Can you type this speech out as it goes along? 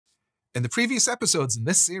In the previous episodes in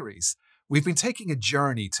this series, we've been taking a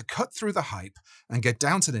journey to cut through the hype and get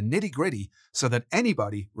down to the nitty-gritty so that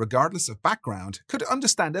anybody, regardless of background, could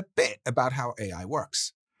understand a bit about how AI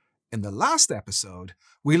works. In the last episode,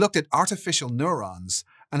 we looked at artificial neurons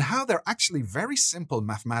and how they're actually very simple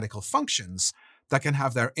mathematical functions that can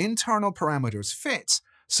have their internal parameters fit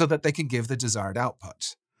so that they can give the desired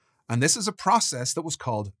output. And this is a process that was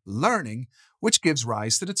called learning, which gives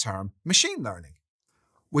rise to the term machine learning.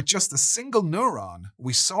 With just a single neuron,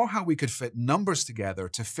 we saw how we could fit numbers together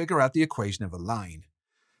to figure out the equation of a line.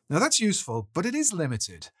 Now that's useful, but it is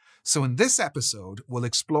limited. So in this episode, we'll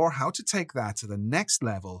explore how to take that to the next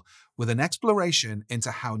level with an exploration into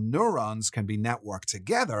how neurons can be networked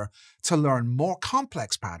together to learn more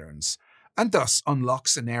complex patterns, and thus unlock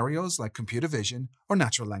scenarios like computer vision or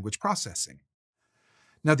natural language processing.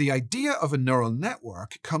 Now, the idea of a neural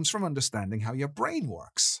network comes from understanding how your brain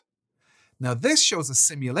works. Now, this shows a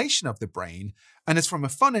simulation of the brain, and it's from a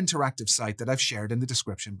fun interactive site that I've shared in the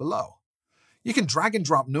description below. You can drag and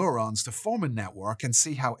drop neurons to form a network and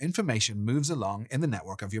see how information moves along in the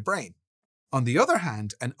network of your brain. On the other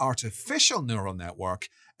hand, an artificial neural network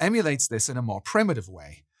emulates this in a more primitive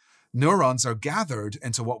way. Neurons are gathered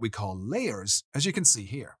into what we call layers, as you can see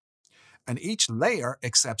here. And each layer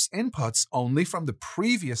accepts inputs only from the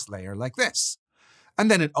previous layer like this. And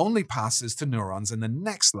then it only passes to neurons in the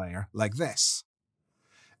next layer like this.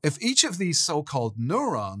 If each of these so-called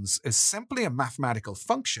neurons is simply a mathematical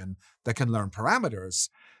function that can learn parameters,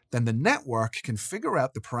 then the network can figure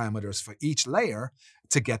out the parameters for each layer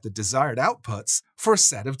to get the desired outputs for a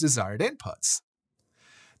set of desired inputs.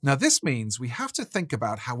 Now this means we have to think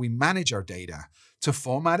about how we manage our data to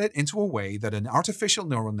format it into a way that an artificial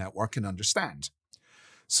neural network can understand.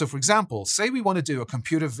 So for example, say we want to do a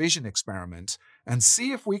computer vision experiment and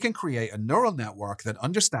see if we can create a neural network that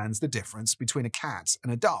understands the difference between a cat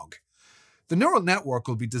and a dog. The neural network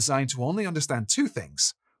will be designed to only understand two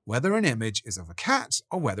things, whether an image is of a cat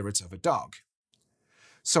or whether it's of a dog.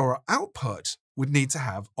 So our output would need to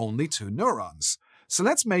have only two neurons. So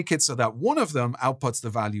let's make it so that one of them outputs the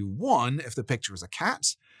value 1 if the picture is a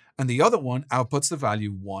cat, and the other one outputs the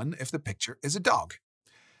value 1 if the picture is a dog.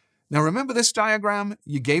 Now remember this diagram?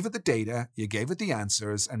 You gave it the data, you gave it the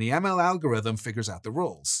answers, and the ML algorithm figures out the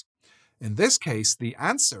rules. In this case, the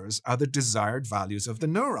answers are the desired values of the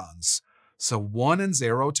neurons. So 1 and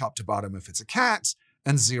 0 top to bottom if it's a cat,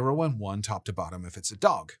 and 0 and 1 top to bottom if it's a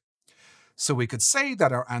dog. So we could say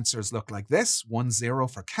that our answers look like this, 1, 0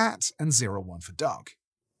 for cat, and 0, 1 for dog.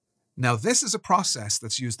 Now this is a process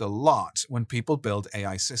that's used a lot when people build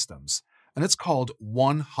AI systems, and it's called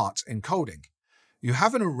one-hot encoding. You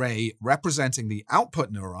have an array representing the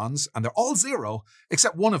output neurons, and they're all 0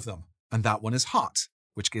 except one of them, and that one is hot,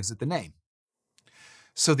 which gives it the name.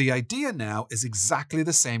 So the idea now is exactly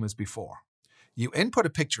the same as before. You input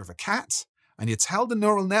a picture of a cat, and you tell the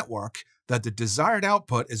neural network that the desired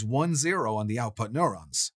output is 1, 0 on the output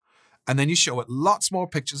neurons. And then you show it lots more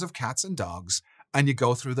pictures of cats and dogs, and you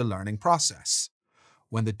go through the learning process.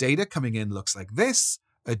 When the data coming in looks like this,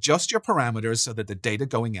 adjust your parameters so that the data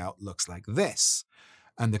going out looks like this.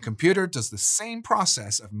 And the computer does the same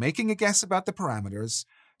process of making a guess about the parameters,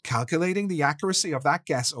 calculating the accuracy of that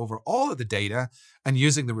guess over all of the data, and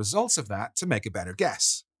using the results of that to make a better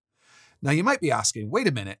guess. Now you might be asking, wait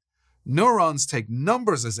a minute, neurons take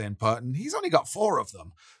numbers as input, and he's only got 4 of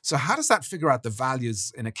them. So how does that figure out the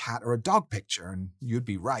values in a cat or a dog picture? And you'd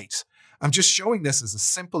be right. I'm just showing this as a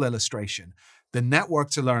simple illustration. The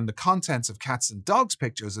network to learn the contents of cats and dogs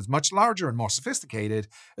pictures is much larger and more sophisticated.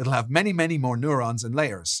 It'll have many, many more neurons and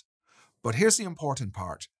layers. But here's the important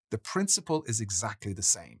part. The principle is exactly the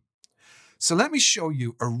same. So let me show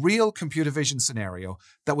you a real computer vision scenario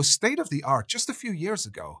that was state-of-the-art just a few years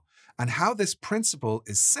ago, and how this principle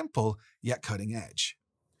is simple yet cutting edge.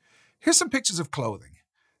 Here's some pictures of clothing.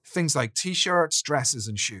 Things like t-shirts, dresses,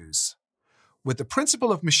 and shoes. With the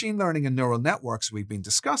principle of machine learning and neural networks we've been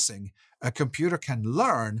discussing, a computer can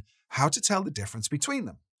learn how to tell the difference between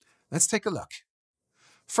them. Let's take a look.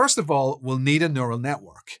 First of all, we'll need a neural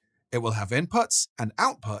network. It will have inputs and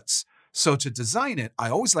outputs, so to design it,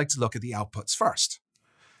 I always like to look at the outputs first.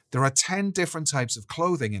 There are 10 different types of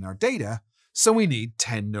clothing in our data, so we need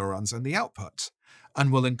 10 neurons on the output.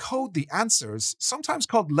 And we'll encode the answers, sometimes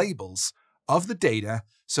called labels, of the data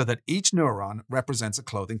so that each neuron represents a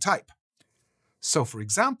clothing type. So for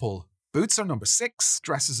example, boots are number 6,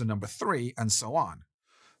 dresses are number 3, and so on.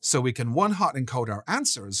 So we can one-hot encode our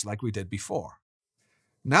answers like we did before.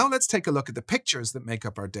 Now let's take a look at the pictures that make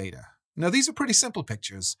up our data. Now these are pretty simple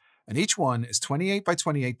pictures, and each one is 28 by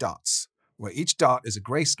 28 dots, where each dot is a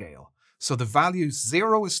grayscale. So the value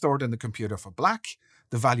 0 is stored in the computer for black,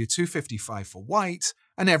 the value 255 for white,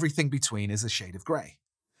 and everything between is a shade of grey.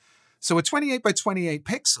 So at 28 by 28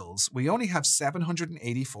 pixels, we only have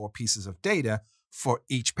 784 pieces of data for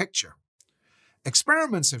each picture.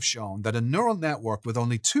 Experiments have shown that a neural network with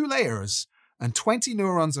only 2 layers and 20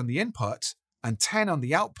 neurons on the input and 10 on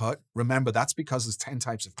the output, remember that's because there's 10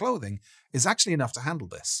 types of clothing, is actually enough to handle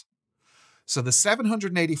this. So the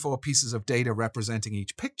 784 pieces of data representing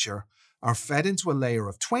each picture are fed into a layer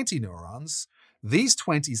of 20 neurons. These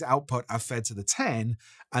 20's output are fed to the 10,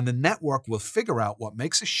 and the network will figure out what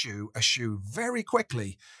makes a shoe very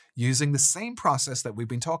quickly using the same process that we've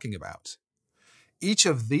been talking about. Each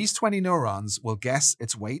of these 20 neurons will guess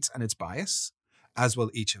its weight and its bias, as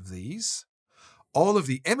will each of these. All of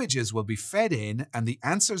the images will be fed in, and the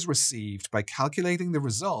answers received by calculating the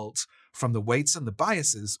result from the weights and the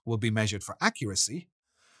biases will be measured for accuracy.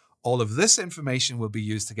 All of this information will be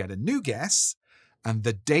used to get a new guess, and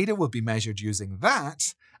the data will be measured using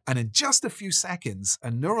that, and in just a few seconds,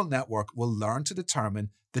 a neural network will learn to determine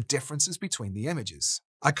the differences between the images.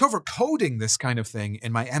 I cover coding this kind of thing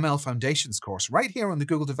in my ML Foundations course right here on the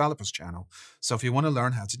Google Developers channel, so if you want to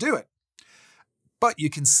learn how to do it. But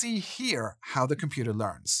you can see here how the computer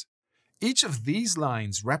learns. Each of these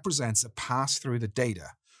lines represents a pass through the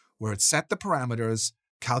data, where it set the parameters,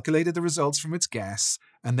 calculated the results from its guess,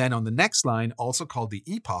 and then on the next line, also called the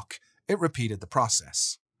epoch, it repeated the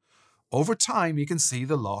process. Over time, you can see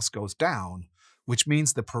the loss goes down, which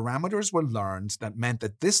means the parameters were learned that meant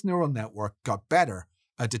that this neural network got better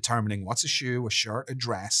at determining what's a shoe, a shirt, a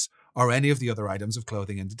dress, or any of the other items of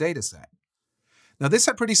clothing in the dataset. Now, this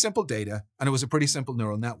had pretty simple data, and it was a pretty simple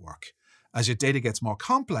neural network. As your data gets more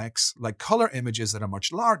complex, like color images that are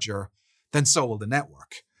much larger, then so will the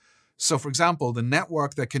network. So, for example, the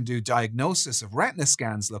network that can do diagnosis of retina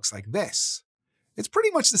scans looks like this. It's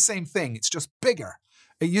pretty much the same thing, it's just bigger.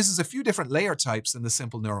 It uses a few different layer types than the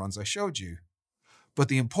simple neurons I showed you. But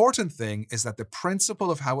the important thing is that the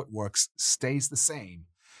principle of how it works stays the same,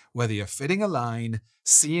 whether you're fitting a line,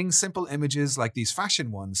 seeing simple images like these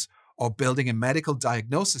fashion ones, or building a medical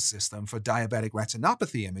diagnosis system for diabetic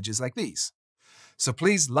retinopathy images like these. So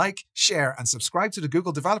please like, share, and subscribe to the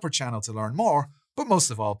Google Developer channel to learn more, but most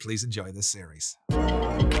of all, please enjoy this series.